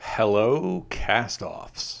Hello,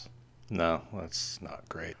 cast-offs. No, that's not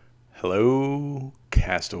great. Hello,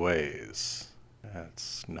 castaways.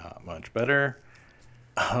 That's not much better.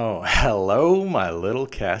 Oh, hello, my little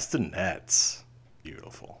castanets.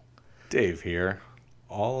 Beautiful. Dave here,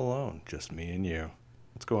 all alone, just me and you.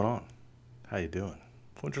 What's going on? How you doing?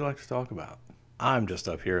 What'd you like to talk about? I'm just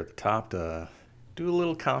up here at the top to do a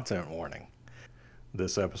little content warning.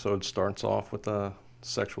 This episode starts off with a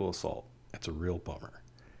sexual assault. It's a real bummer.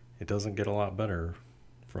 It doesn't get a lot better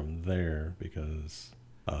from there because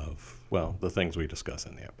of, well, the things we discuss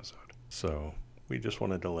in the episode. So we just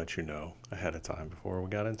wanted to let you know ahead of time before we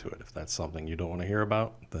got into it. If that's something you don't want to hear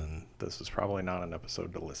about, then this is probably not an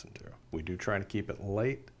episode to listen to. We do try to keep it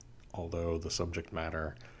light, although the subject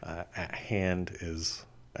matter at hand is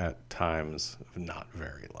at times not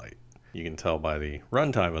very light. You can tell by the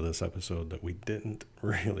runtime of this episode that we didn't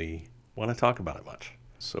really want to talk about it much.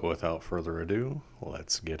 So without further ado,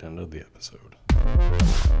 let's get into the episode.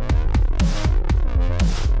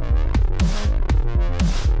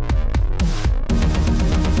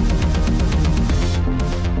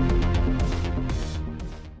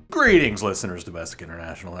 Greetings, listeners, domestic,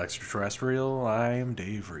 international, extraterrestrial. I am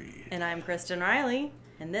Dave Reed. And I'm Kristen Riley,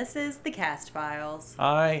 and this is The Cast Files.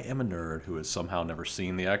 I am a nerd who has somehow never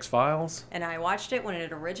seen The X-Files. And I watched it when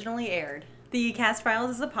it originally aired. The Cast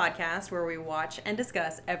Files is a podcast where we watch and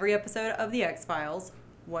discuss every episode of The X-Files,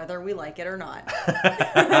 whether we like it or not.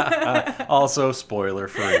 Also, spoiler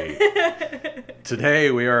free.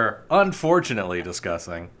 Today we are unfortunately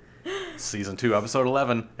discussing Season 2, Episode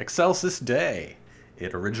 11, Excelsis Day.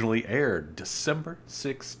 It originally aired December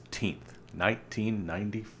 16th,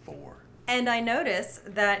 1994. And I notice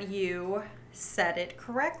that you said it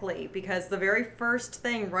correctly, because the very first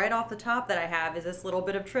thing right off the top that I have is this little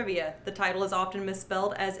bit of trivia. The title is often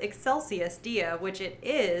misspelled as Excelsis Dia, which it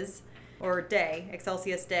is, or Day,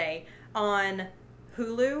 Excelsis Day, on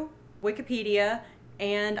Hulu, Wikipedia,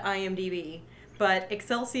 and IMDb. But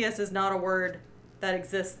Excelsius is not a word that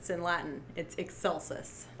exists in Latin. It's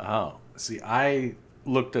Excelsis. Oh, see, I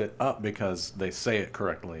looked it up because they say it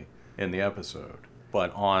correctly in the episode.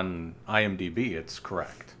 But on IMDb, it's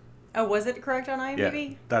correct. Oh, was it correct on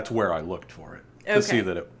IMDb? Yeah, that's where I looked for it to see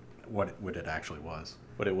that what it actually was.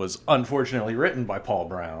 But it was unfortunately written by Paul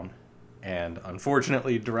Brown and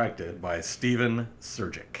unfortunately directed by Steven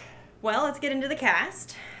Surgic. Well, let's get into the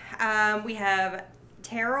cast. We have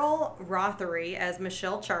Terrell Rothery as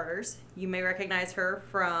Michelle Charters. You may recognize her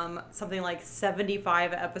from something like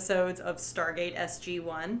 75 episodes of Stargate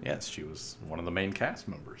SG-1. Yes, she was one of the main cast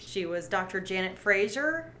members. She was Dr. Janet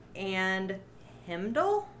Fraser and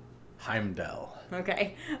Heimdall? Heimdall.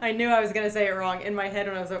 Okay. I knew I was going to say it wrong. In my head,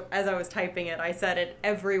 as I was typing it, I said it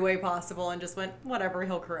every way possible and just went, whatever,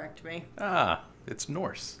 he'll correct me. Ah, it's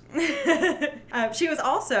Norse. She was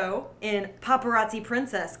also in Paparazzi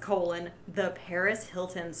Princess, The Paris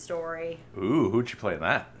Hilton Story. Ooh, who'd you play in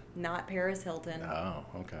that? Not Paris Hilton. Oh,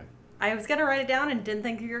 okay. I was going to write it down and didn't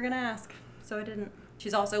think you were going to ask, so I didn't.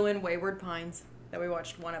 She's also in Wayward Pines, that we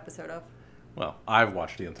watched one episode of. Well, I've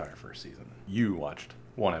watched the entire first season. You watched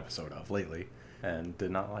one episode of lately and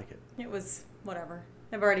did not like it. It was whatever.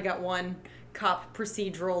 I've already got one cop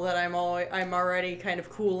procedural that I'm already kind of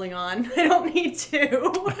cooling on. I don't need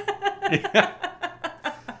to. Yeah.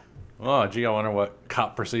 Oh, gee, I wonder what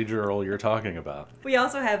cop procedural you're talking about. We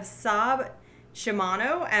also have Saab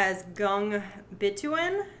Shimano as Gung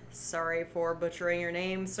Bituin. Sorry for butchering your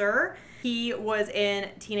name, sir. He was in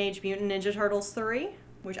Teenage Mutant Ninja Turtles 3,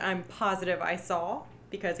 which I'm positive I saw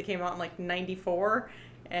because it came out in like 94,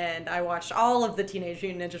 and I watched all of the Teenage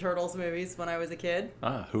Mutant Ninja Turtles movies when I was a kid.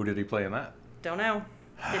 Ah, who did he play in that? Don't know.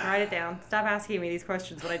 Didn't write it down. Stop asking me these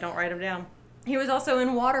questions when I don't write them down. He was also in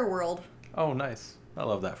Waterworld. Oh, nice. I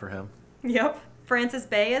love that for him. Yep. Frances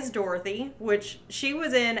Bay as Dorothy, which she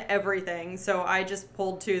was in everything, so I just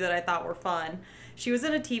pulled two that I thought were fun. She was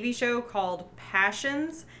in a TV show called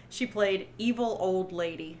Passions. She played evil old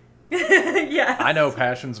lady. Yes. I know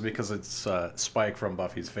Passions because it's Spike from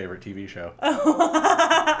Buffy's favorite TV show.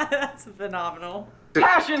 That's phenomenal.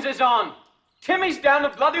 Passions is on! Timmy's down the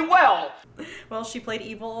bloody well! Well, she played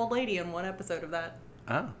evil old lady in one episode of that.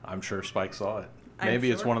 Ah, I'm sure Spike saw it. Maybe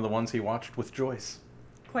it's one of the ones he watched with Joyce.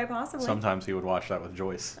 Quite possibly. Sometimes he would watch that with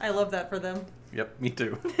Joyce. I love that for them. Yep, me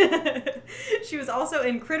too. She was also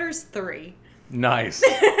in Critters 3. Nice.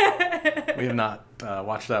 We have not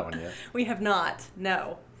watched that one yet. We have not,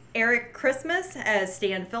 no. Eric Christmas as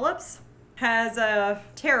Stan Phillips has a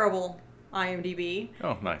terrible IMDb.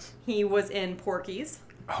 Oh, nice. He was in Porky's.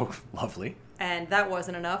 Oh, lovely. And that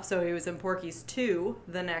wasn't enough, so he was in Porky's 2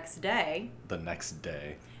 the next day. The next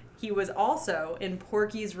day. He was also in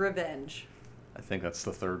Porky's Revenge. I think that's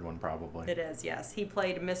the third one, probably. It is, yes. He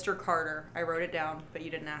played Mr. Carter. I wrote it down, but you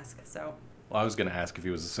didn't ask, so. Well, I was going to ask if he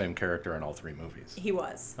was the same character in all three movies. He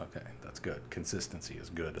was. Okay, that's good. Consistency is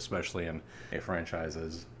good, especially in a franchise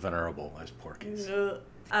as venerable as Porky's.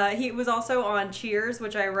 He was also on Cheers,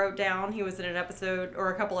 which I wrote down. He was in an episode,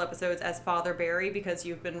 or a couple episodes, as Father Barry, because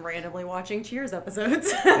you've been randomly watching Cheers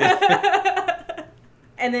episodes.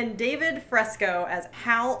 And then David Fresco as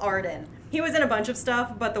Hal Arden. He was in a bunch of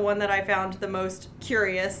stuff, but the one that I found the most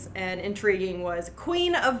curious and intriguing was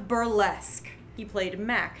Queen of Burlesque. He played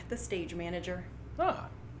Mac, the stage manager. Ah,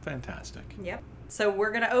 fantastic. Yep. So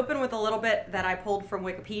we're going to open with a little bit that I pulled from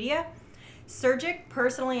Wikipedia. Surgic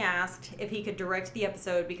personally asked if he could direct the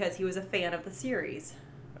episode because he was a fan of the series.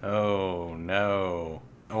 Oh, no.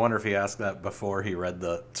 I wonder if he asked that before he read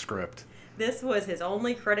the script. This was his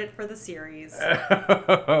only credit for the series.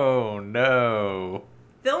 Oh, no.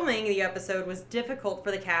 Filming the episode was difficult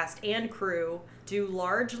for the cast and crew, due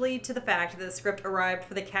largely to the fact that the script arrived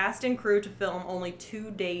for the cast and crew to film only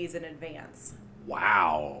 2 days in advance.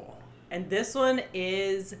 Wow. And this one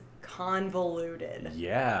is convoluted.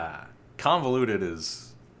 Yeah. Convoluted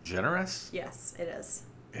is generous. Yes, it is.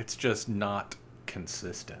 It's just not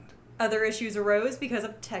consistent. Other issues arose because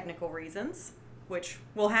of technical reasons, which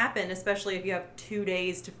will happen, especially if you have 2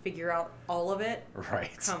 days to figure out all of it.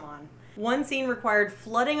 Right. Come on. One scene required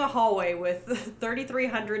flooding a hallway with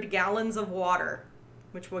 3,300 gallons of water,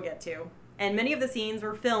 which we'll get to. And many of the scenes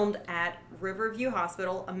were filmed at Riverview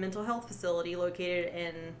Hospital, a mental health facility located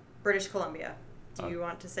in British Columbia. Do you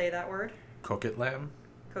want to say that word? Coquitlam?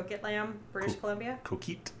 Coquitlam, British Columbia?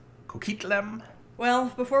 Coquitlam?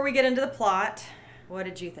 Well, before we get into the plot, what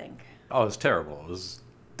did you think? Oh, it was terrible. It was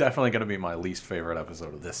definitely going to be my least favorite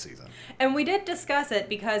episode of this season. And we did discuss it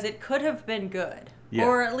because it could have been good. Yeah.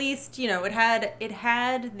 Or at least, you know, it had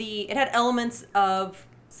elements of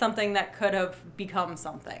something that could have become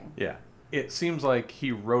something. Yeah. It seems like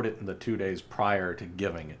he wrote it in the 2 days prior to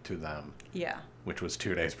giving it to them. Yeah. Which was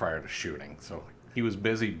 2 days prior to shooting. So he was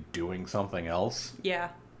busy doing something else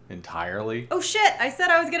Yeah. entirely. Oh shit, I said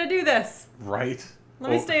I was going to do this. Right?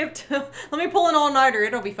 Let me pull an all-nighter,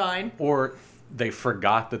 it'll be fine. Or they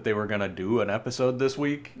forgot that they were going to do an episode this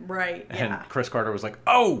week. Right, And yeah. Chris Carter was like,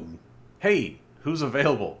 oh, hey, who's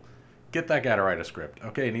available? Get that guy to write a script.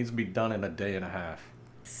 Okay, it needs to be done in a day and a half.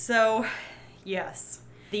 So, yes.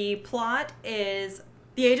 The plot is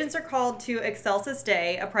the agents are called to Excelsis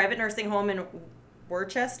Day, a private nursing home in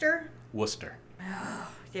Worcester. Worcester.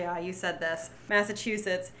 Yeah, you said this.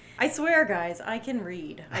 Massachusetts. I swear, guys, I can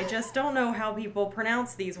read. I just don't know how people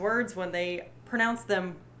pronounce these words when they pronounce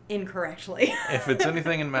them incorrectly. If it's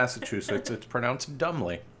anything in Massachusetts, it's pronounced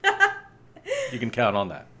dumbly. You can count on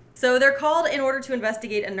that. So they're called in order to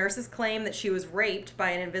investigate a nurse's claim that she was raped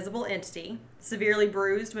by an invisible entity. Severely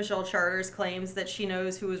bruised, Michelle Charters claims that she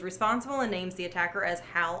knows who was responsible and names the attacker as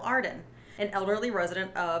Hal Arden, an elderly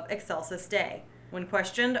resident of Excelsis Day. When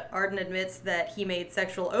questioned, Arden admits that he made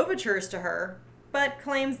sexual overtures to her, but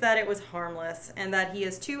claims that it was harmless and that he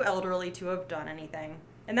is too elderly to have done anything.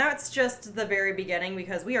 And that's just the very beginning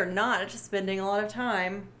because we are not spending a lot of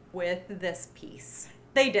time with this piece.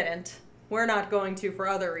 They didn't. We're not going to for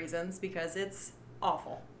other reasons because it's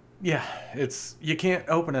awful. Yeah, you can't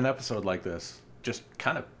open an episode like this, just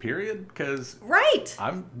kind of period, because Right!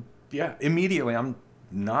 immediately I'm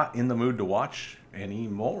not in the mood to watch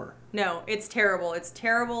anymore. No, it's terrible. It's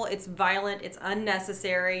terrible. It's violent. It's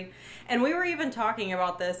unnecessary. And we were even talking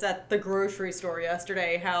about this at the grocery store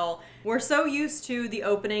yesterday, how we're so used to the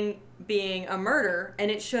opening being a murder, and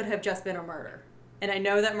it should have just been a murder. And I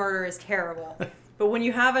know that murder is terrible. But when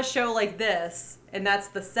you have a show like this, and that's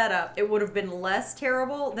the setup, it would have been less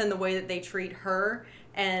terrible than the way that they treat her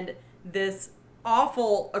and this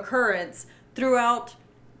awful occurrence throughout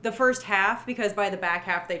the first half, because by the back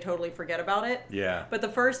half they totally forget about it. Yeah. But the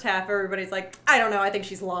first half, everybody's like, I don't know, I think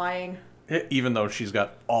she's lying. Even though she's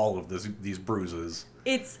got all of these bruises.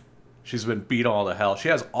 She's been beat all to hell. She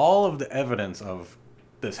has all of the evidence of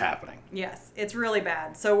this happening. Yes, it's really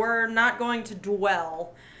bad. So we're not going to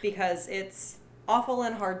dwell because it's awful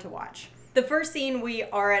and hard to watch. The first scene, we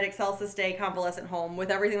are at Excelsis Day Convalescent Home with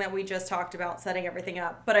everything that we just talked about, setting everything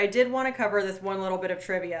up. But I did want to cover this one little bit of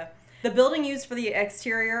trivia. The building used for the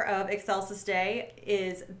exterior of Excelsis Day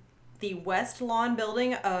is the West Lawn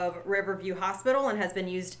building of Riverview Hospital and has been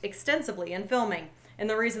used extensively in filming. And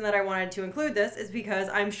the reason that I wanted to include this is because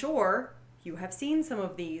I'm sure you have seen some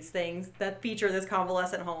of these things that feature this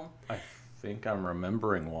convalescent home. I think I'm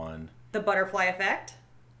remembering one. The Butterfly Effect.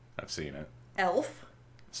 I've seen it. Elf.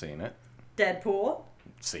 Seen it. Deadpool.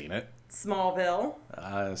 Seen it. Smallville.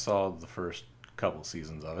 I saw the first couple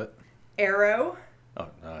seasons of it. Arrow. Oh,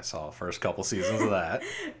 no, I saw the first couple seasons of that.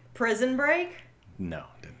 Prison Break, No,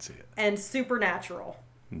 didn't see it. and Supernatural.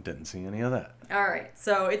 Didn't see any of that. All right,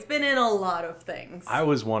 so it's been in a lot of things. I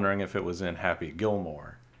was wondering if it was in Happy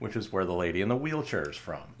Gilmore, which is where the lady in the wheelchair is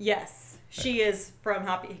from. Yes, she is from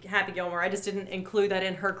Happy Gilmore. I just didn't include that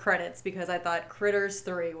in her credits because I thought Critters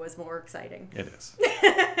 3 was more exciting. It is.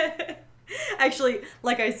 Actually,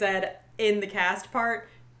 like I said, in the cast part,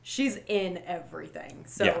 she's in everything.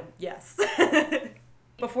 So, Yeah. yes.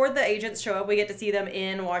 Before the agents show up, we get to see them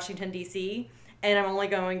in Washington, D.C., and I'm only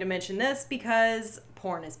going to mention this because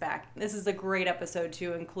porn is back. This is a great episode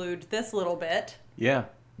to include this little bit. Yeah.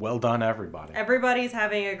 Well done, everybody. Everybody's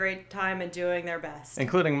having a great time and doing their best.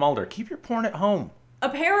 Including Mulder. Keep your porn at home.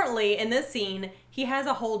 Apparently, in this scene, he has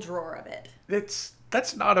a whole drawer of it.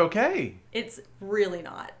 That's not okay. It's really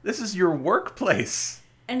not. This is your workplace.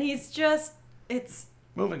 And it's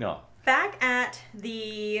Moving on. back at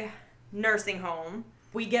the nursing home.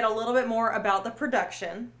 We get a little bit more about the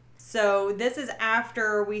production. So this is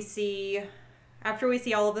after we see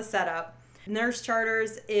all of the setup. Nurse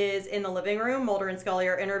Charters is in the living room. Mulder and Scully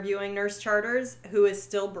are interviewing Nurse Charters, who is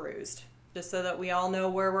still bruised, just so that we all know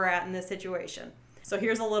where we're at in this situation. So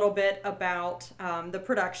here's a little bit about the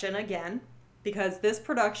production again, because this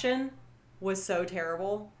production was so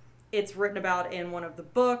terrible. It's written about in one of the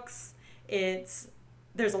books. There's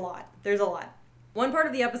a lot. One part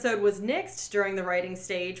of the episode was nixed during the writing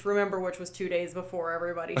stage, remember, which was 2 days before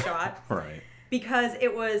everybody shot. Right. Because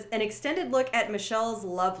it was an extended look at Michelle's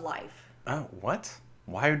love life. Oh, what?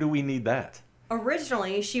 Why do we need that?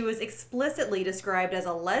 Originally, she was explicitly described as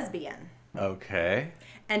a lesbian. Okay.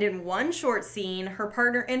 And in one short scene, her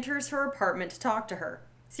partner enters her apartment to talk to her.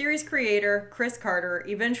 Series creator Chris Carter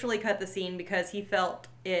eventually cut the scene because he felt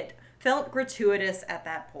gratuitous at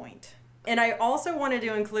that point. And I also wanted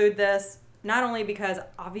to include this, not only because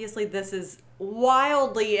obviously this is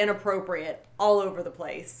wildly inappropriate all over the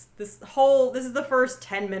place. This is the first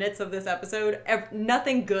 10 minutes of this episode.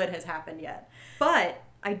 Nothing good has happened yet. But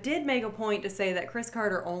I did make a point to say that Chris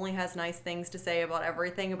Carter only has nice things to say about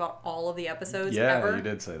everything, about all of the episodes ever. Yeah, you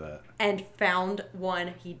did say that. And found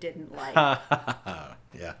one he didn't like.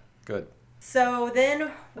 Yeah, good. So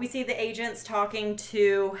then we see the agents talking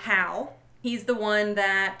to Hal. He's the one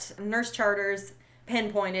that Nurse Charters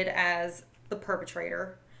pinpointed as the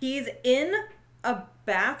perpetrator. He's in a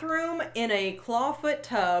bathroom in a clawfoot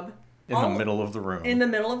tub. In the middle of the room. In the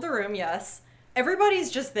middle of the room, yes. Everybody's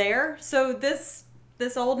just there. So this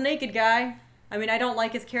old naked guy, I mean, I don't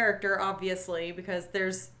like his character, obviously, because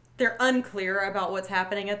they're unclear about what's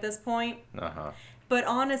happening at this point. Uh-huh. But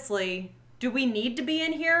honestly, do we need to be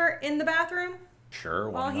in here in the bathroom Sure,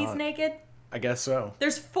 why while not? he's naked? I guess so.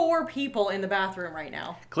 There's 4 people in the bathroom right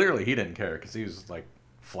now. Clearly he didn't care because he was, like,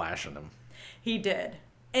 flashing them. He did.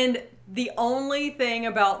 And the only thing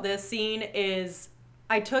about this scene is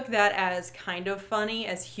I took that as kind of funny,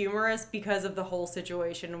 as humorous, because of the whole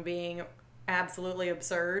situation being absolutely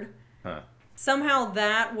absurd. Huh. Somehow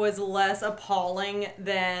that was less appalling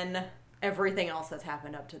than everything else that's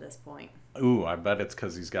happened up to this point. Ooh, I bet it's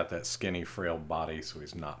because he's got that skinny, frail body, so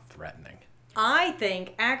he's not threatening. I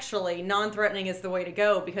think, actually, non-threatening is the way to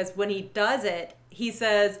go, because when he does it, he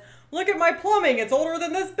says, "Look at my plumbing, it's older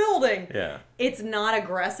than this building." Yeah. It's not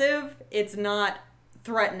aggressive, it's not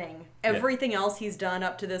threatening. Everything else he's done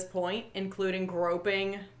up to this point, including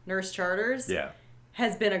groping Nurse Charters,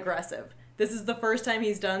 has been aggressive. This is the first time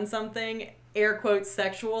he's done something, air quotes,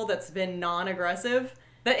 sexual, that's been non-aggressive,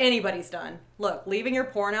 that anybody's done. Look, leaving your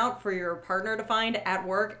porn out for your partner to find at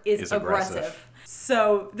work is aggressive.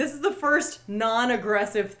 So this is the first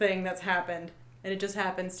non-aggressive thing that's happened, and it just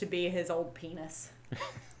happens to be his old penis.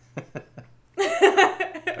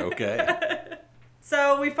 Okay.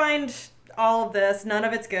 So we find all of this. None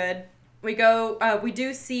of it's good. We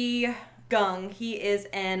do see Gung. He is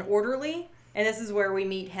an orderly, and this is where we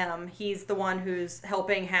meet him. He's the one who's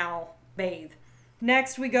helping Hal bathe.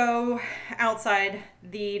 Next, we go outside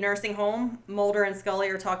the nursing home. Mulder and Scully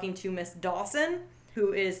are talking to Miss Dawson,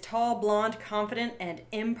 who is tall, blonde, confident, and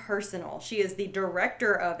impersonal. She is the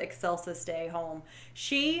director of Excelsis Day Home.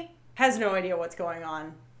 She has no idea what's going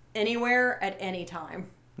on anywhere at any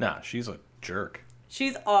time. Nah, she's a jerk.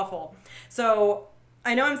 She's awful. So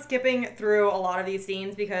I know I'm skipping through a lot of these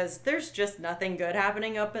scenes because there's just nothing good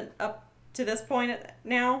happening up to this point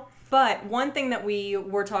now. But one thing that we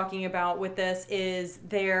were talking about with this is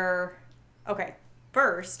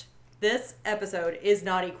first, this episode is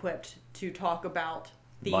not equipped to talk about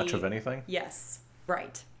Much of anything? Yes,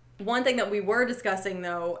 right. One thing that we were discussing,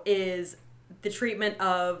 though, is the treatment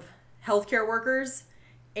of healthcare workers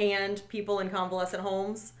and people in convalescent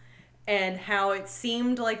homes, and how it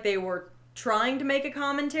seemed like they were trying to make a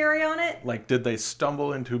commentary on it. Like, did they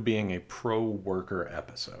stumble into being a pro-worker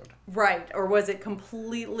episode? Right. Or was it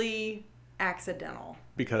completely accidental?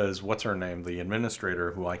 Because what's her name? The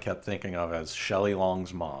administrator, who I kept thinking of as Shelley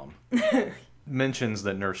Long's mom, mentions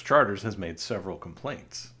that Nurse Charters has made several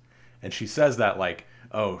complaints. And she says that like,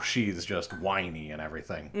 oh, she's just whiny and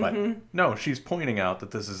everything. But no, she's pointing out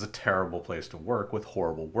that this is a terrible place to work with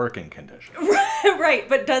horrible working conditions. Right,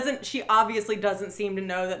 but she obviously doesn't seem to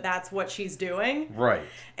know that that's what she's doing. Right.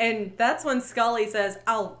 And that's when Scully says,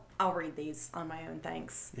 I'll read these on my own,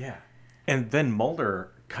 thanks. Yeah. And then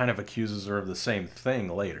Mulder kind of accuses her of the same thing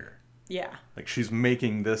later. Yeah. Like, she's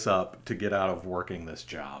making this up to get out of working this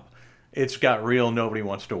job. It's got real nobody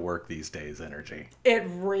wants to work these days energy. It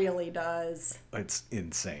really does. It's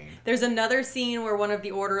insane. There's another scene where one of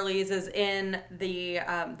the orderlies is in the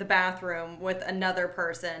bathroom with another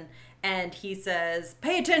person, and he says,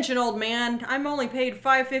 "Pay attention, old man. I'm only paid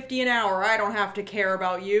 $5.50 an hour. I don't have to care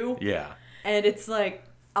about you." Yeah. And it's like,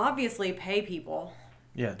 obviously pay people.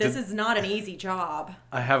 Yeah. This is not an easy job.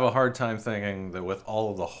 I have a hard time thinking that with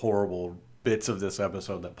all of the horrible bits of this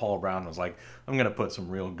episode that Paul Brown was like, I'm going to put some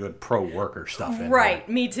real good pro-worker stuff in. Right,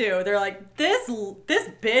 me too. They're like, this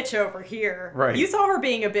bitch over here. Right. You saw her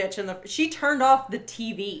being a bitch, and she turned off the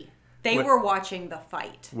TV. They were watching the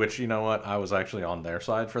fight. Which, you know what? I was actually on their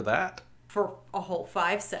side for that. For a whole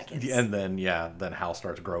 5 seconds. And then, then Hal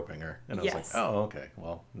starts groping her. And I was Yes. like, oh, okay.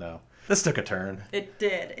 Well, no. This took a turn. It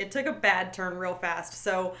did. It took a bad turn real fast.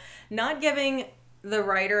 So, not giving the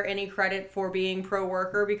writer any credit for being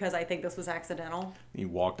pro-worker because I think this was accidental. You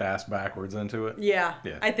walked ass backwards into it? Yeah.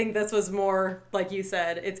 Yeah. I think this was more, like you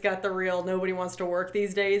said, it's got the real nobody wants to work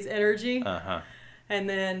these days energy. Uh-huh.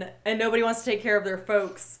 And nobody wants to take care of their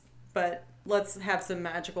folks, but let's have some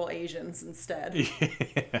magical Asians instead.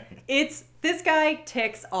 This guy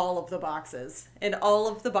ticks all of the boxes, and all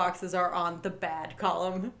of the boxes are on the bad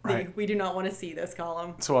column. Right. We do not want to see this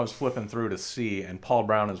column. So I was flipping through to see, and Paul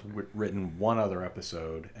Brown has written one other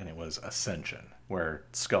episode, and it was Ascension, where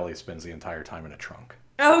Scully spends the entire time in a trunk.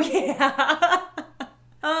 Oh, yeah.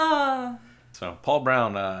 Oh. So Paul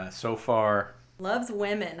Brown, so far, Loves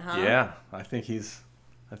women, huh? yeah, I think he's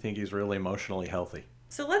really emotionally healthy.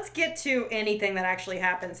 So let's get to anything that actually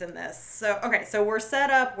happens in this. So we're set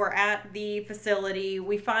up, we're at the facility.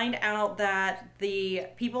 We find out that the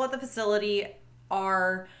people at the facility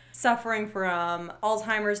are suffering from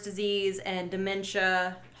Alzheimer's disease and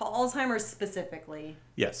dementia, Alzheimer's specifically.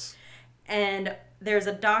 Yes. And there's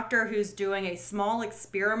a doctor who's doing a small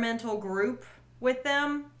experimental group with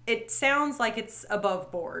them. It sounds like it's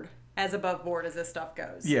above board as this stuff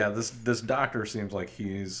goes. Yeah, this doctor seems like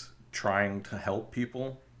he's trying to help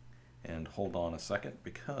people. And hold on a second,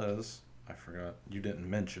 because I forgot you didn't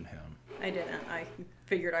mention him. I didn't. I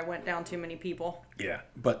figured I went down too many people. Yeah.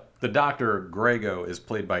 But the Dr. Grego is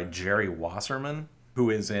played by Jerry Wasserman, who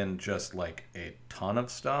is in just like a ton of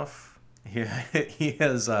stuff. He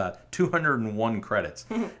has 201 credits.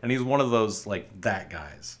 And he's one of those like that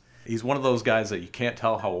guys. He's one of those guys that you can't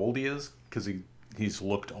tell how old he is because he's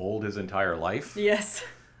looked old his entire life. Yes.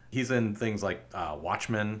 He's in things like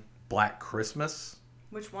Watchmen, Black Christmas.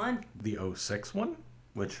 Which one? The 06 one,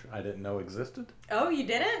 which I didn't know existed. Oh, you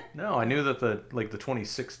didn't? No, I knew that the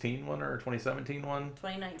 2016 one or 2017 one.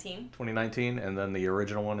 2019. 2019, and then the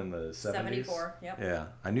original one in the 70s. 74, yep. Yeah,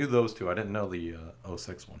 I knew those two. I didn't know the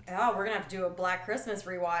 06 one. Oh, we're going to have to do a Black Christmas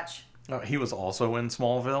rewatch. He was also in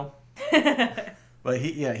Smallville. But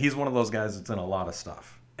he's one of those guys that's in a lot of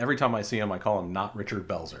stuff. Every time I see him, I call him not Richard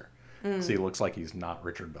Belzer. So he looks like he's not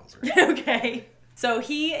Richard Belzer. Okay. So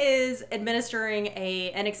he is administering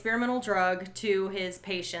an experimental drug to his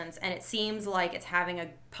patients, and it seems like it's having a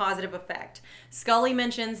positive effect. Scully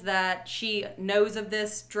mentions that she knows of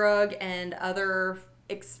this drug and other,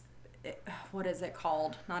 what is it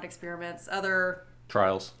called? Not experiments, other...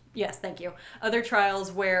 Trials. Yes, thank you. Other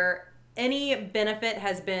trials where any benefit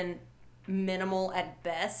has been minimal at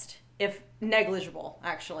best, if negligible,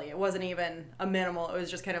 actually. It wasn't even a minimal. It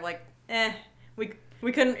was just kind of like,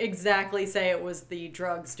 we couldn't exactly say it was the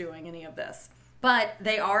drugs doing any of this. But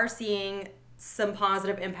they are seeing some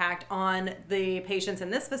positive impact on the patients in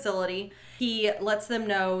this facility. He lets them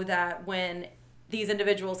know that when these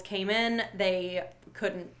individuals came in, they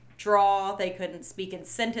couldn't draw, they couldn't speak in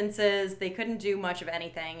sentences, they couldn't do much of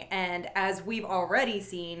anything. And as we've already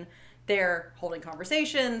seen, they're holding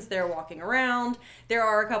conversations, they're walking around. There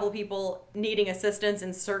are a couple of people needing assistance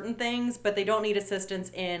in certain things, but they don't need assistance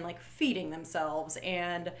in like feeding themselves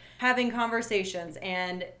and having conversations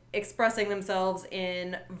and expressing themselves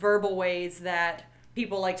in verbal ways that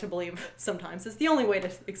people like to believe sometimes is the only way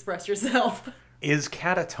to express yourself. Is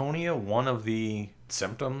catatonia one of the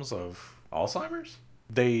symptoms of Alzheimer's?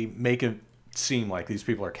 They make it seem like these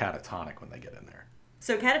people are catatonic when they get in there.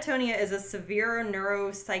 So catatonia is a severe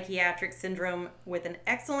neuropsychiatric syndrome with an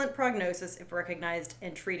excellent prognosis if recognized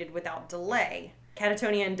and treated without delay.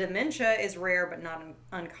 Catatonia and dementia is rare but not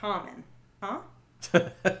uncommon. Huh?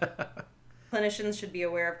 Clinicians should be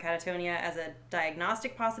aware of catatonia as a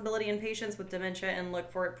diagnostic possibility in patients with dementia and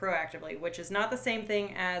look for it proactively, which is not the same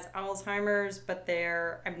thing as Alzheimer's, but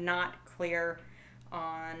I'm not clear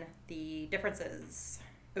on the differences.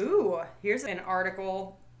 Ooh, here's an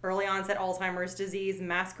article, Early Onset Alzheimer's Disease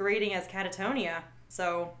Masquerading as Catatonia.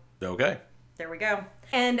 So, Okay. there we go.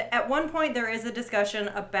 And at one point there is a discussion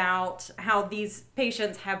about how these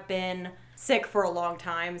patients have been sick for a long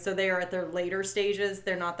time. So they are at their later stages.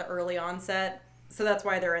 They're not the early onset. So that's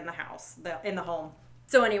why they're in the house, in the home.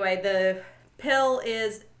 So anyway, the pill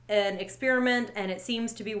is an experiment and it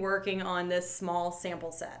seems to be working on this small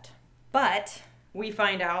sample set. But we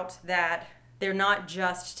find out that they're not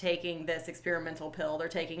just taking this experimental pill. They're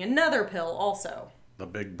taking another pill also. The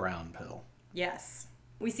big brown pill. Yes.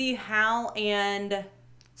 We see Hal and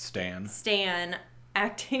Stan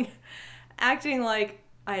acting like,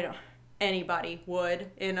 anybody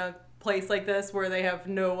would in a place like this where they have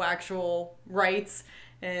no actual rights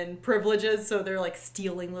and privileges. So they're like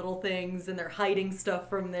stealing little things and they're hiding stuff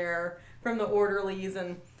from the orderlies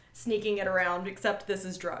and sneaking it around, except this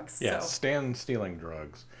is drugs. Yeah, so. Stan's stealing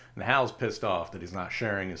drugs. And Hal's pissed off that he's not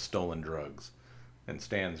sharing his stolen drugs. And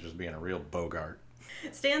Stan's just being a real bogart.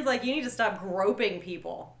 Stan's like, you need to stop groping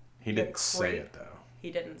people. He didn't say it, though.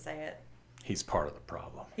 He didn't say it. He's part of the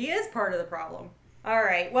problem. He is part of the problem. All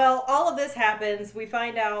right. Well, all of this happens. We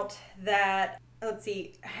find out that,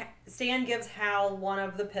 Stan gives Hal one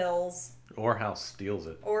of the pills. Or Hal steals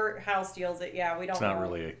it. Yeah, we don't know. It's not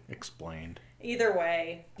really explained. Either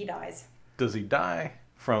way, he dies. Does he die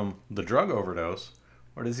from the drug overdose,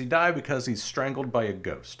 or does he die because he's strangled by a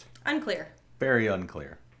ghost? Unclear. Very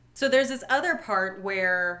unclear. So there's this other part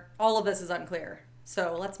where all of this is unclear.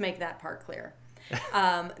 So let's make that part clear.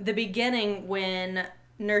 The beginning, when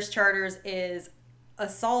Nurse Charters is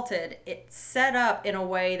assaulted, it's set up in a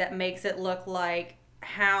way that makes it look like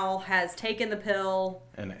Hal has taken the pill.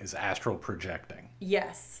 And is astral projecting.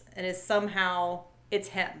 Yes. And is somehow, it's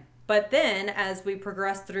him. But then, as we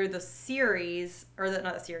progress through the series,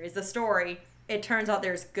 the story, it turns out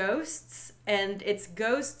there's ghosts, and it's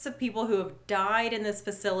ghosts of people who have died in this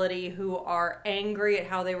facility who are angry at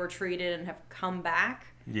how they were treated and have come back.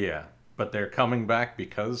 Yeah, but they're coming back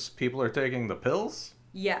because people are taking the pills?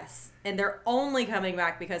 Yes, and they're only coming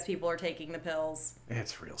back because people are taking the pills.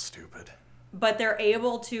 It's real stupid. But they're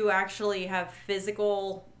able to actually have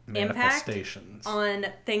physical impact on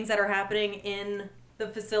things that are happening in the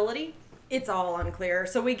facility. It's all unclear.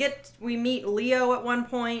 So we meet Leo at one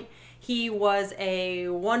point. He was a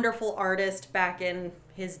wonderful artist back in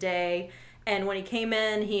his day, and when he came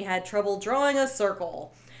in, he had trouble drawing a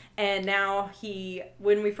circle. And now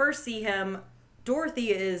when we first see him, Dorothy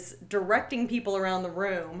is directing people around the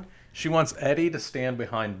room. She wants Eddie to stand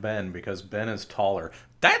behind Ben because Ben is taller.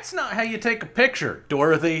 That's not how you take a picture,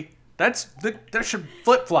 Dorothy. That should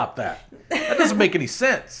flip-flop that. That doesn't make any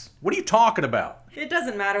sense. What are you talking about? It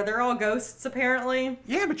doesn't matter. They're all ghosts, apparently.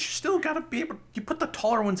 Yeah, but you still gotta be able... You put the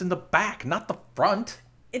taller ones in the back, not the front.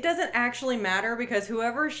 It doesn't actually matter because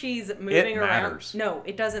whoever she's moving around... matters. No,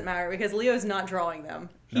 it doesn't matter because Leo's not drawing them.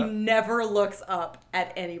 He never looks up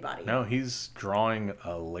at anybody. No, he's drawing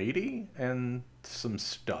a lady and some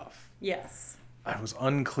stuff. Yes. I was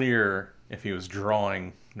unclear if he was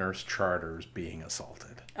drawing Nurse Charters being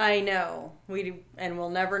assaulted. I know. We'll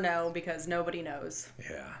never know because nobody knows.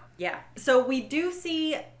 Yeah. Yeah. So we do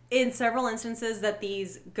see in several instances that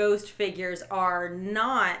these ghost figures are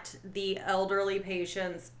not the elderly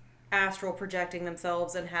patients astral projecting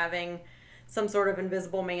themselves and having some sort of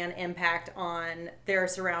invisible man impact on their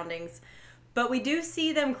surroundings. But we do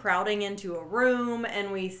see them crowding into a room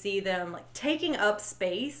and we see them like taking up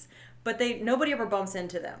space, but nobody ever bumps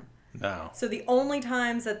into them. No. So the only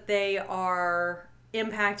times that they are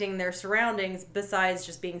impacting their surroundings, besides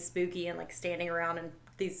just being spooky and like standing around and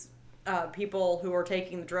these people who are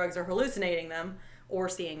taking the drugs are hallucinating them or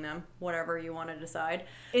seeing them, whatever you want to decide,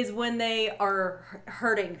 is when they are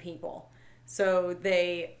hurting people. So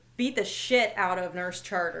they beat the shit out of Nurse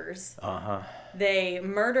Charters. Uh-huh. They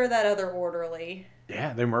murder that other orderly.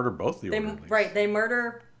 Yeah, they murder both the orderlies. Right, they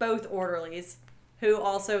murder both orderlies, who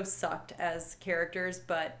also sucked as characters,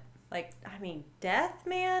 but, death,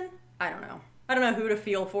 man? I don't know. I don't know who to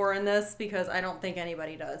feel for in this, because I don't think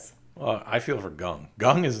anybody does. Well, I feel for Gung.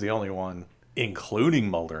 Gung is the only one, including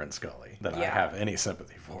Mulder and Scully, that I have any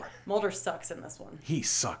sympathy for. Mulder sucks in this one. He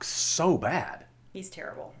sucks so bad. He's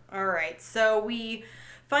terrible. All right, so we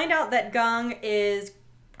find out that Gung is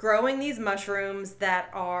growing these mushrooms that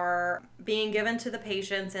are being given to the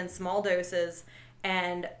patients in small doses,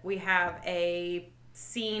 and we have a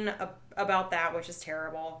scene about that, which is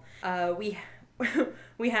terrible. We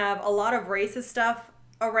we have a lot of racist stuff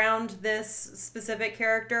around this specific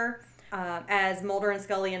character. As Mulder and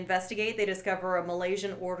Scully investigate, they discover a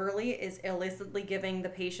Malaysian orderly is illicitly giving the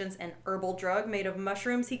patients an herbal drug made of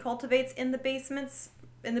mushrooms he cultivates in the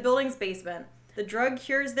building's basement. The drug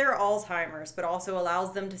cures their Alzheimer's, but also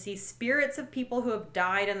allows them to see spirits of people who have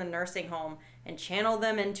died in the nursing home and channel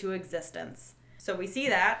them into existence. So we see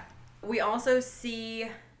that. We also see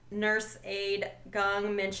nurse aide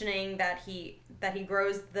Gung mentioning that he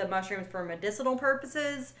grows the mushrooms for medicinal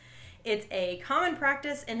purposes. It's a common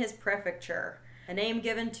practice in his prefecture, a name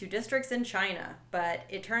given to districts in China, but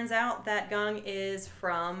it turns out that Gung is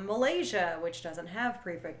from Malaysia, which doesn't have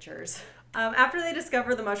prefectures. After they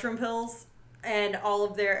discover the mushroom pills and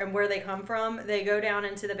where they come from, they go down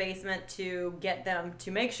into the basement to get them, to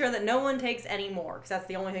make sure that no one takes any more, because that's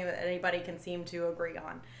the only thing that anybody can seem to agree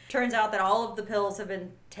on. Turns out that all of the pills have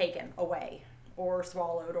been taken away or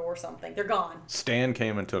swallowed or something. They're gone. Stan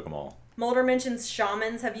came and took them all. Mulder mentions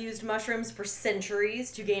shamans have used mushrooms for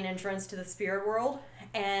centuries to gain entrance to the spirit world,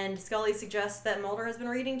 and Scully suggests that Mulder has been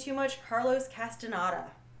reading too much Carlos Castaneda.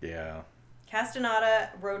 Yeah.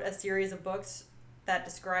 Castaneda wrote a series of books that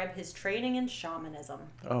describe his training in shamanism.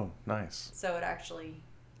 Oh, nice. So it actually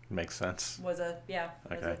makes sense. Was a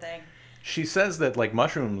thing. She says that like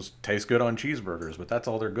mushrooms taste good on cheeseburgers, but that's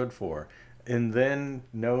all they're good for. And then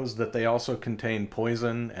knows that they also contain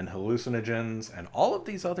poison and hallucinogens and all of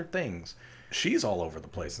these other things. She's all over the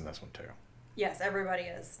place in this one too. Yes, everybody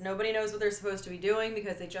is. Nobody knows what they're supposed to be doing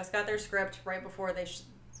because they just got their script right before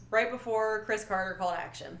Chris Carter called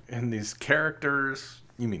action. And these characters,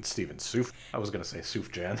 you mean Steven Suf? I was going to say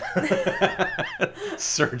Sufjan.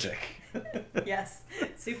 Surgic. Yes,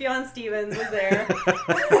 Sufjan Stevens was there.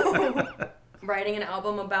 Writing an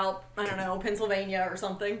album about, I don't know, Pennsylvania or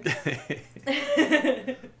something.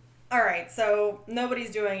 All right, so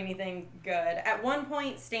nobody's doing anything good. At one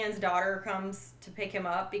point, Stan's daughter comes to pick him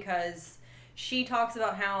up because she talks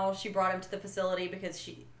about how she brought him to the facility because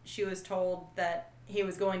she was told that he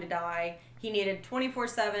was going to die. He needed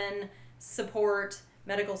 24/7 support,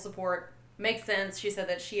 medical support. Makes sense. She said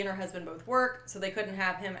that she and her husband both work, so they couldn't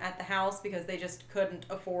have him at the house because they just couldn't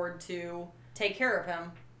afford to take care of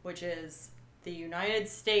him, which is the United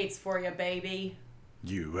States for you, baby.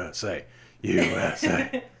 USA.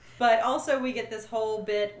 USA. But also we get this whole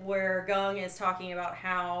bit where Gung is talking about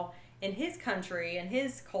how in his country, in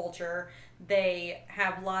his culture, they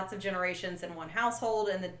have lots of generations in one household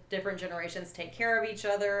and the different generations take care of each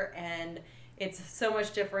other, and it's so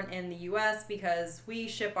much different in the US because we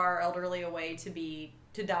ship our elderly away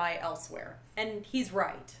to die elsewhere. And he's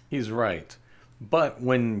right. He's right. But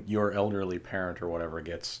when your elderly parent or whatever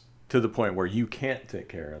gets to the point where you can't take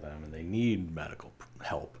care of them and they need medical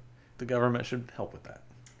help, the government should help with that.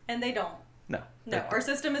 And they don't. No. No, our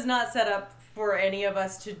system is not set up for any of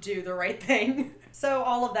us to do the right thing. So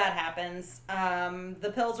all of that happens.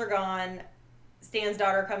 The pills are gone. Stan's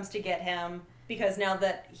daughter comes to get him because now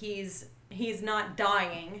that he's not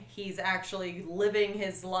dying, he's actually living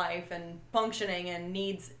his life and functioning and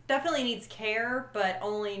definitely needs care, but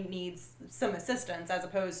only needs some assistance as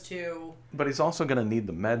opposed to... But he's also going to need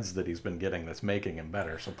the meds that he's been getting that's making him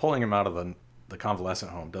better. So pulling him out of the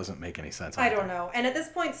convalescent home doesn't make any sense. I don't know. And at this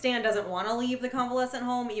point, Stan doesn't want to leave the convalescent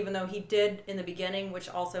home, even though he did in the beginning, which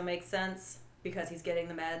also makes sense because he's getting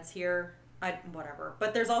the meds here. Whatever.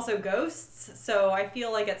 But there's also ghosts, so I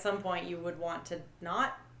feel like at some point you would want to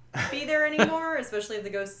not be there anymore, especially if the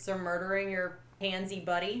ghosts are murdering your handsy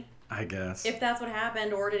buddy. I guess. If that's what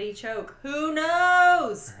happened, or did he choke? Who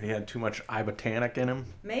knows? He had too much ibotanic in him.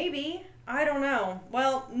 Maybe. I don't know.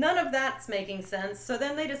 Well, none of that's making sense, so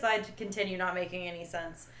then they decide to continue not making any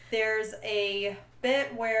sense. There's a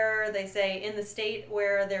bit where they say in the state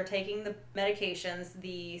where they're taking the medications,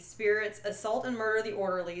 the spirits assault and murder the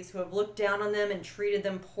orderlies who have looked down on them and treated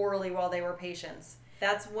them poorly while they were patients.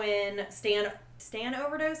 That's when Stan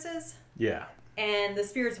overdoses? Yeah. And the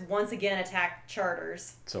spirits once again attack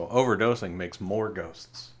Charters. So overdosing makes more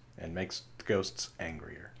ghosts and makes ghosts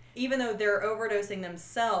angrier. Even though they're overdosing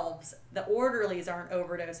themselves, the orderlies aren't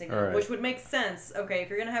overdosing them, right. Which would make sense. Okay, if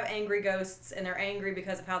you're going to have angry ghosts and they're angry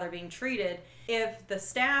because of how they're being treated, if the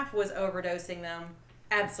staff was overdosing them,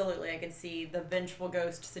 absolutely I could see the vengeful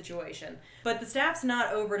ghost situation. But the staff's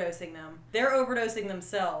not overdosing them. They're overdosing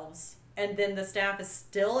themselves, and then the staff is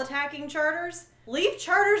still attacking Charters? Leave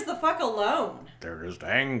Charters the fuck alone. They're just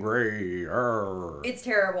angry. Arr. It's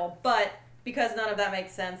terrible, but because none of that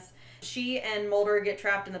makes sense. She and Mulder get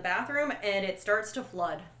trapped in the bathroom, and it starts to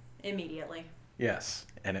flood immediately. Yes,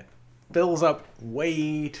 and it fills up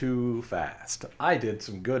way too fast. I did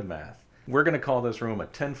some good math. We're going to call this room a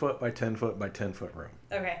 10 foot by 10 foot by 10 foot room.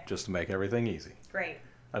 Okay, Just to make everything easy. great.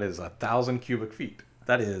 That is 1,000 cubic feet.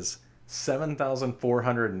 That is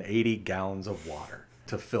 7,480 gallons of water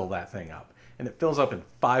to fill that thing up. And it fills up in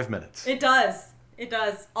 5 minutes. It does. It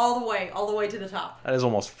does. All the way to the top. That is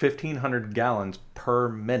almost 1,500 gallons per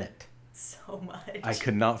minute. So much. I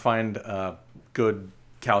could not find a good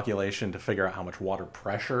calculation to figure out how much water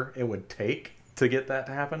pressure it would take to get that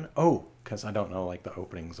to happen. Oh, because I don't know like the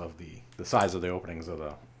openings of the size of the openings of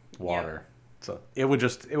the water. So it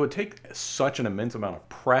would take such an immense amount of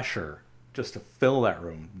pressure just to fill that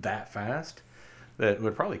room that fast that it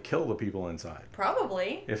would probably kill the people inside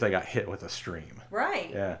Probably. if they got hit with a stream.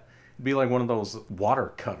 Right. Yeah. It'd be like one of those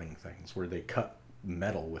water cutting things where they cut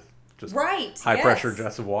metal with just Right. high yes. pressure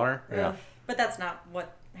jets of water. Yeah. Ugh. But that's not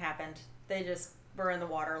what happened. They just were in the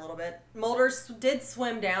water a little bit. Mulder did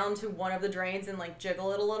swim down to one of the drains and like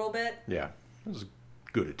jiggle it a little bit. Yeah. It was a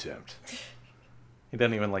good attempt. He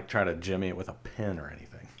didn't even like try to jimmy it with a pin or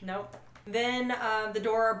anything. Nope. Then the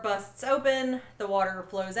door busts open. The water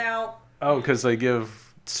flows out. Oh, because they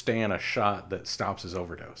give Stan a shot that stops his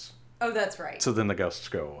overdose. Oh, that's right. So then the ghosts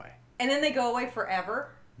go away. And then they go away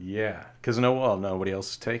forever. Yeah. Because nobody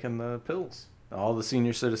else is taking the pills. All the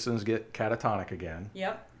senior citizens get catatonic again.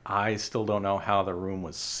 Yep. I still don't know how the room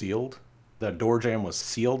was sealed. The door jamb was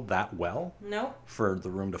sealed that well Nope. for the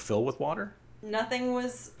room to fill with water. Nothing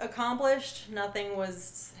was accomplished. Nothing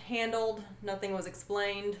was handled. Nothing was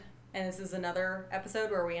explained. And this is another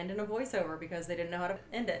episode where we end in a voiceover because they didn't know how to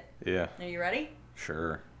end it. Yeah. Are you ready?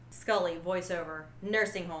 Sure. Scully, voiceover,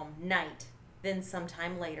 nursing home, night, then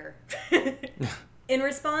sometime later. In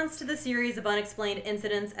response to the series of unexplained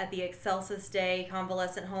incidents at the Excelsis Day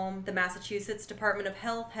convalescent home, the Massachusetts Department of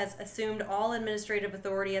Health has assumed all administrative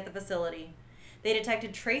authority at the facility. They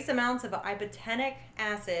detected trace amounts of ibotenic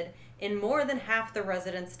acid in more than half the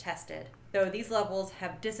residents tested, though these levels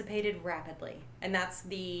have dissipated rapidly. And that's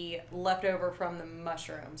the leftover from the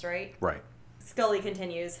mushrooms, right? Right. Scully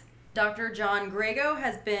continues. Dr. John Grego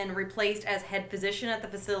has been replaced as head physician at the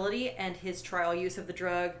facility, and his trial use of the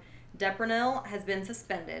drug Deprenyl has been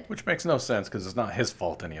suspended. Which makes no sense because it's not his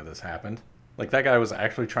fault any of this happened. Like, that guy was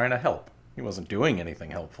actually trying to help. He wasn't doing anything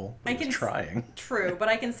helpful. He was trying. True, but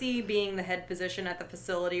I can see being the head physician at the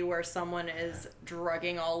facility where someone is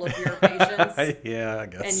drugging all of your patients. Yeah, I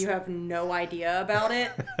guess. And you have no idea about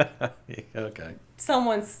it. Okay.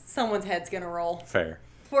 Someone's head's gonna roll. Fair.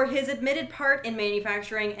 For his admitted part in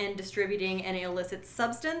manufacturing and distributing an illicit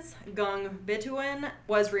substance, Gung Bituin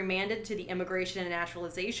was remanded to the Immigration and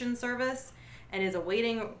Naturalization Service and is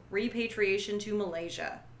awaiting repatriation to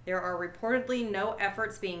Malaysia. There are reportedly no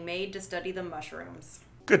efforts being made to study the mushrooms.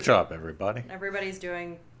 Good job, everybody. Everybody's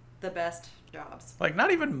doing the best jobs. Like,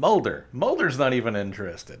 not even Mulder. Mulder's not even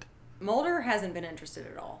interested Mulder hasn't been interested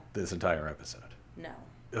at all. this entire episode. No.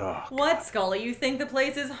 Ugh. What, Scully? You think the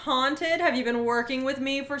place is haunted? Have you been working with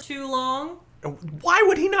me for too long? Why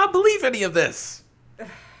would he not believe any of this?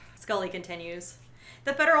 Scully continues.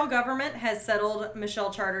 The federal government has settled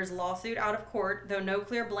Michelle Charter's lawsuit out of court, though no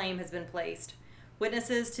clear blame has been placed.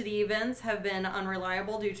 Witnesses to the events have been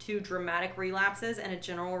unreliable due to dramatic relapses and a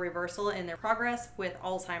general reversal in their progress with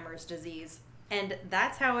Alzheimer's disease. And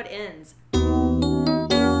that's how it ends.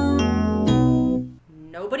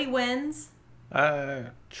 Nobody wins.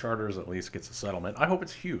 Charters at least gets a settlement. I hope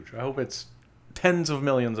it's huge. I hope it's tens of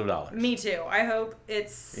millions of dollars. Me too. I hope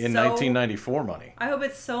it's In 1994 money. I hope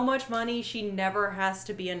it's so much money she never has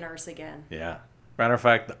to be a nurse again. Yeah. Matter of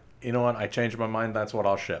fact, you know what? I changed my mind. That's what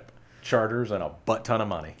I'll ship. Charters and a butt ton of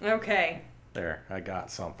money. Okay. There, I got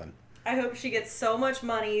something. I hope she gets so much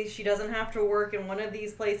money she doesn't have to work in one of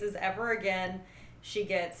these places ever again. She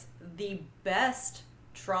gets the best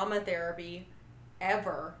trauma therapy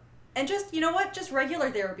ever. And just, you know what? Just regular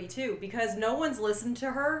therapy too, because no one's listened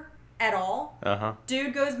to her at all. Uh-huh.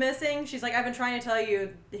 Dude goes missing. She's like, I've been trying to tell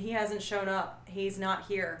you, he hasn't shown up. He's not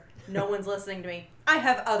here. No one's listening to me. I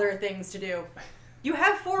have other things to do. You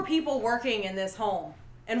have 4 people working in this home,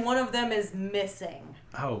 and one of them is missing.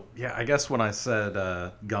 Oh, yeah, I guess when I said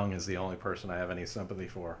Gung is the only person I have any sympathy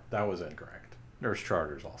for, that was incorrect. There's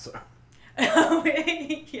Charters also. Oh,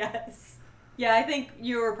 yes. Yeah, I think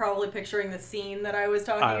you were probably picturing the scene that I was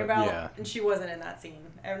talking about, yeah. and she wasn't in that scene.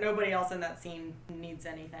 Nobody else in that scene needs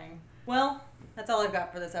anything. Well, that's all I've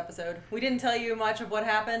got for this episode. We didn't tell you much of what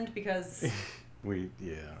happened because...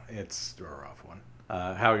 It's a rough one.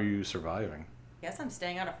 How are you surviving? Guess I'm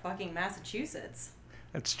staying out of fucking Massachusetts.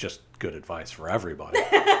 It's just good advice for everybody.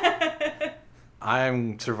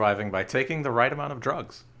 I'm surviving by taking the right amount of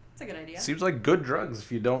drugs. That's a good idea. Seems like good drugs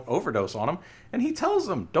if you don't overdose on them. And he tells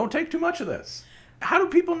them, don't take too much of this. How do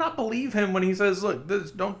people not believe him when he says, look,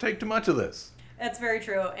 don't take too much of this? That's very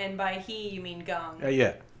true. And by he, you mean Gung.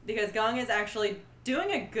 Yeah. Because Gung is actually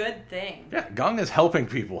doing a good thing. Yeah, Gung is helping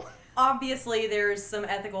people. Obviously, there's some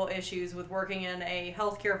ethical issues with working in a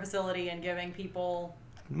healthcare facility and giving people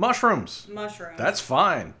Mushrooms. mushrooms. That's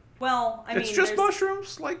fine. Well, I mean, It's just there's-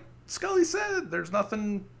 mushrooms, like Scully said. There's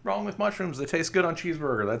nothing wrong with mushrooms. They taste good on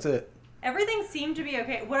cheeseburger. That's it. Everything seemed to be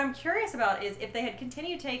okay. What I'm curious about is if they had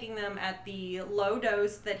continued taking them at the low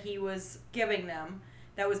dose that he was giving them,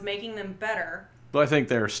 that was making them better. But I think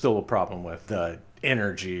there's still a problem with the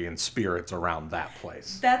energy and spirits around that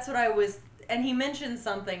place. That's what I was. And he mentioned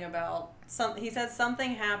something about he says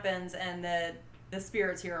something happens and the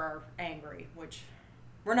spirits here are angry, which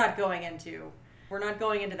we're not going into. We're not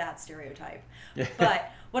going into that stereotype.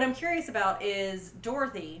 But what I'm curious about is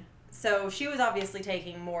Dorothy. So she was obviously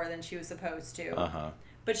taking more than she was supposed to.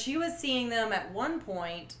 But she was seeing them at one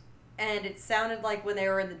point, and it sounded like when they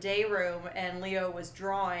were in the day room and Leo was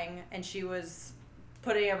drawing and she was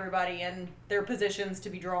putting everybody in their positions to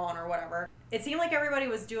be drawn or whatever. It seemed like everybody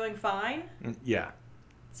was doing fine. Yeah.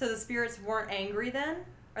 So the spirits weren't angry then?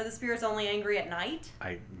 Are the spirits only angry at night?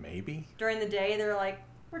 Maybe. During the day, they're like,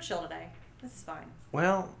 we're chill today. This is fine.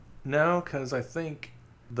 Well, no, because I think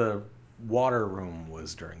the water room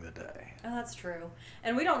was during the day. Oh, that's true.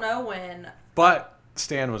 And we don't know when. But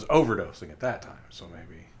Stan was overdosing at that time, so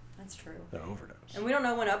maybe That's true. the overdose. And we don't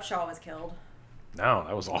know when Upshaw was killed. No,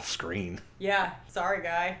 that was off screen. Yeah, sorry,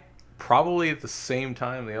 guy. Probably at the same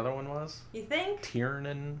time the other one was. You think?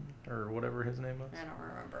 Tiernan, or whatever his name was. I don't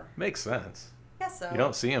remember. Makes sense. Guess so. You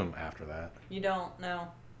don't see him after that. You don't, no.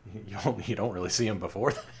 You don't really see him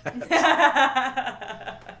before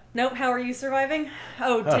that. Nope, how are you surviving?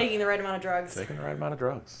 Oh, taking the right amount of drugs. Taking the right amount of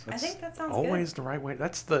drugs. I think that sounds always the right way.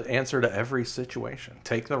 That's the answer to every situation.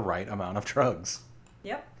 Take the right amount of drugs.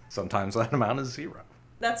 Yep, Sometimes that amount is 0.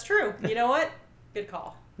 that's true. You know what? Good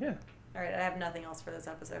call. Yeah. All right, I have nothing else for this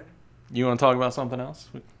episode. You want to talk about something else?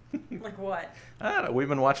 Like what? I don't know. We've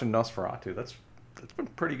been watching Nosferatu. That's been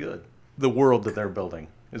pretty good. The world that they're building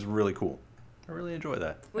is really cool. I really enjoy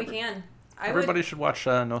that. We can. Everybody should watch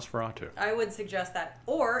Nosferatu. I would suggest that.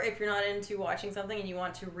 Or if you're not into watching something and you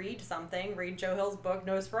want to read something, read Joe Hill's book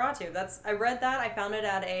Nosferatu. I read that. I found it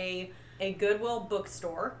at a Goodwill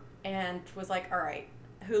bookstore and was like, all right,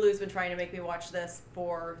 Hulu's been trying to make me watch this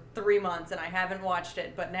for 3 months and I haven't watched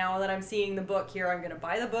it. But now that I'm seeing the book here, I'm going to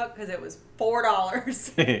buy the book because it was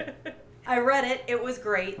 $4. I read it. It was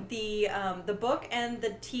great. The book and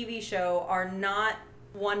the TV show are not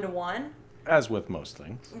one-to-one. As with most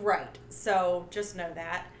things. Right. So just know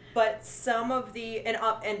that. But some of the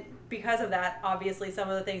and because of that, obviously some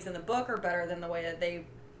of the things in the book are better than the way that they,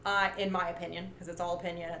 in my opinion, because it's all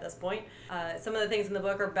opinion at this point. Some of the things in the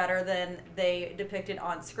book are better than they depicted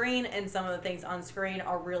on screen, and some of the things on screen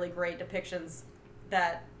are really great depictions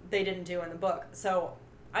that they didn't do in the book. So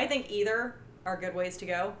I think either are good ways to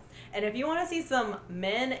go. And if you want to see some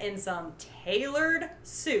men in some tailored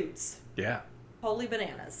suits, Yeah. holy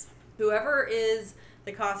bananas. Whoever is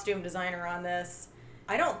the costume designer on this,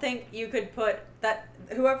 I don't think you could put that,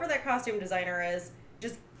 whoever that costume designer is,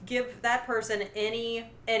 just give that person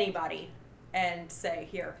anybody and say,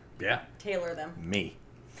 here, Yeah. tailor them. Me.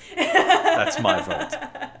 That's my vote.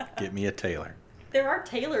 Get me a tailor. There are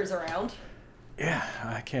tailors around. Yeah,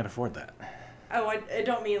 I can't afford that. Oh, I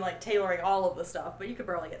don't mean like tailoring all of the stuff, but you could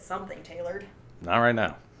probably get something tailored. Not right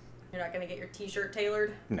now. You're not going to get your t-shirt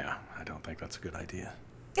tailored? No, I don't think that's a good idea.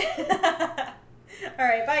 All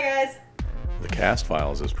right, bye guys. The Cast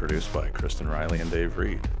Files is produced by Kristen Riley and Dave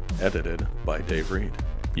Reed. Edited by Dave Reed.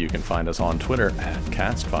 You can find us on Twitter at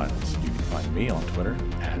Cast Files. You can find me on Twitter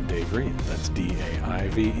at Dave Reed. That's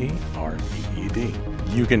DAIVEREED.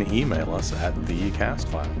 You can email us at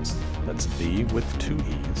thecastfiles. That's the with 2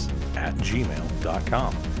 E's at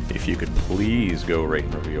gmail.com. If you could please go rate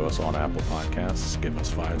and review us on Apple Podcasts, give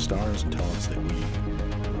us 5 stars, and tell us that we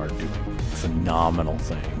are doing phenomenal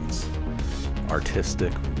things.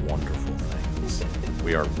 Artistic, wonderful things.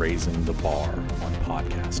 We are raising the bar on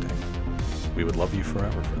podcasting. We would love you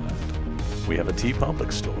forever for that. We have a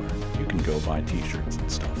TeePublic store. You can go buy t-shirts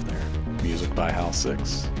and stuff there. Music by Hal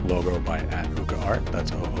 6. Logo by @OokaArt.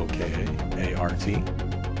 That's OOKAART.